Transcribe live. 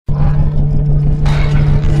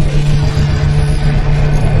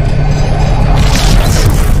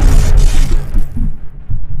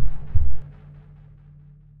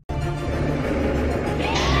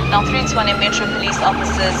20 Metro Police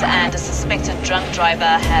officers and a suspected drunk driver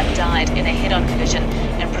have died in a head-on collision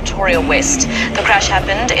in Pretoria West. The crash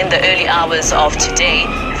happened in the early hours of today.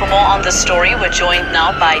 For more on the story, we're joined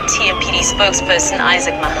now by TMPD spokesperson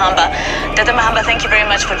Isaac Mahamba. Dr. Mahamba, thank you very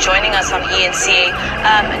much for joining us on ENCA.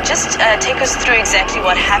 Just take us through exactly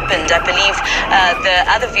what happened. I believe the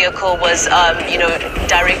other vehicle was,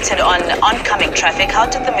 directed on oncoming traffic. How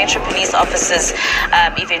did the Metro Police officers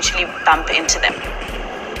eventually bump into them?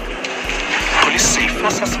 Police say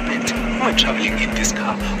 4 suspects who were traveling in this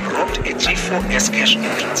car robbed a G4S cash in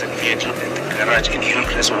transit vehicle at the garage in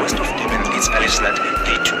Hillcrest west of Durban. It's alleged that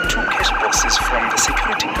they took 2 cash boxes from the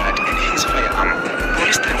security guard and his firearm.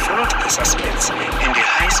 Police then followed the suspects in the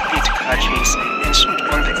high-speed car chase ensued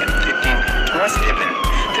on the M13 towards Durban.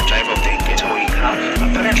 The driver of the getaway car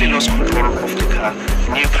apparently lost control of the car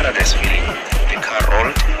near Paradiseville. The car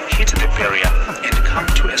rolled, hit the barrier, and came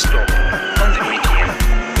to a stop on the median.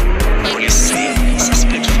 Police say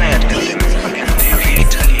suspect fired at them and they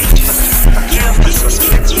retaliated. 3 of the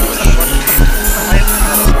suspects were shot dead, while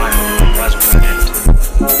another one was wounded.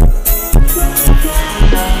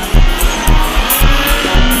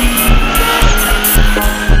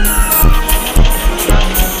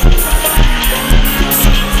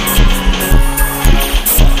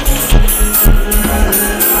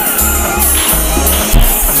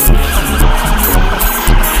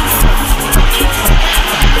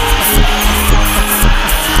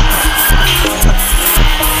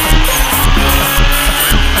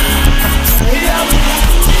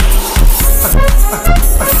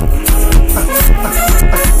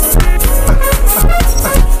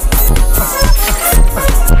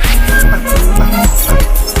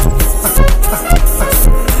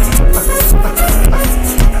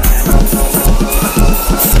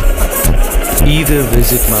 Either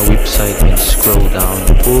visit my website and scroll down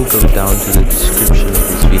or go down to the description of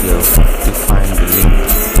this video to find the link.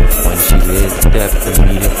 Once you're there, tap the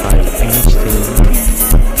media file image thing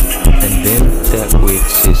and then tap where it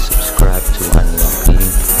says subscribe to unlock the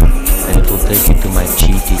link, and it will take you to my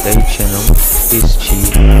GTA channel, SG,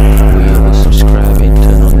 where you will subscribe and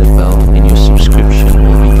turn on the bell and your subscription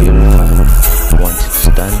will be verified. Once it's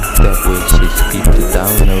done, tap where it says click to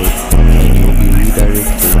download and you will be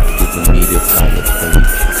redirected to the media file page.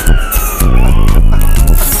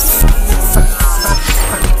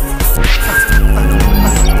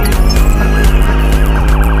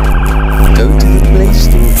 Go to the Play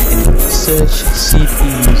Store and search CPU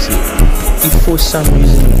Music. If for some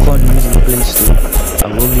reason you can't use the Play Store, I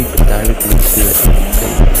will leave a direct link to it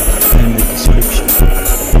in the description.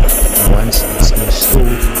 And once it's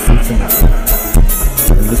installed, open it.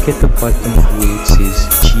 Look at the bottom where it says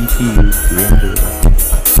GPU renderer.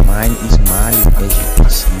 Mine is Mali, as you can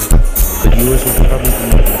see, but yours will probably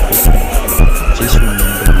be different. Just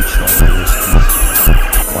remember which one yours is.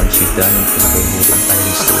 Once you're done, you can go ahead and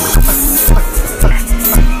uninstall it.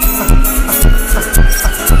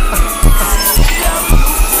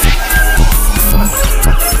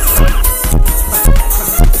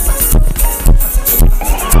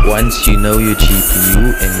 Once you know your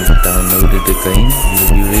GPU and you've downloaded the game,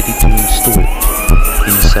 you'll be ready to install it.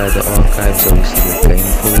 Inside the archives, obviously the game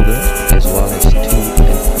folder, as well as 2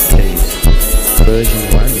 plays. Version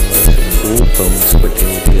 1 works on all phones, but there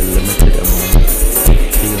will be a limited amount of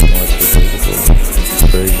clear mods available.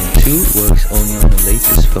 Version 2 works only on the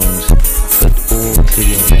latest phones,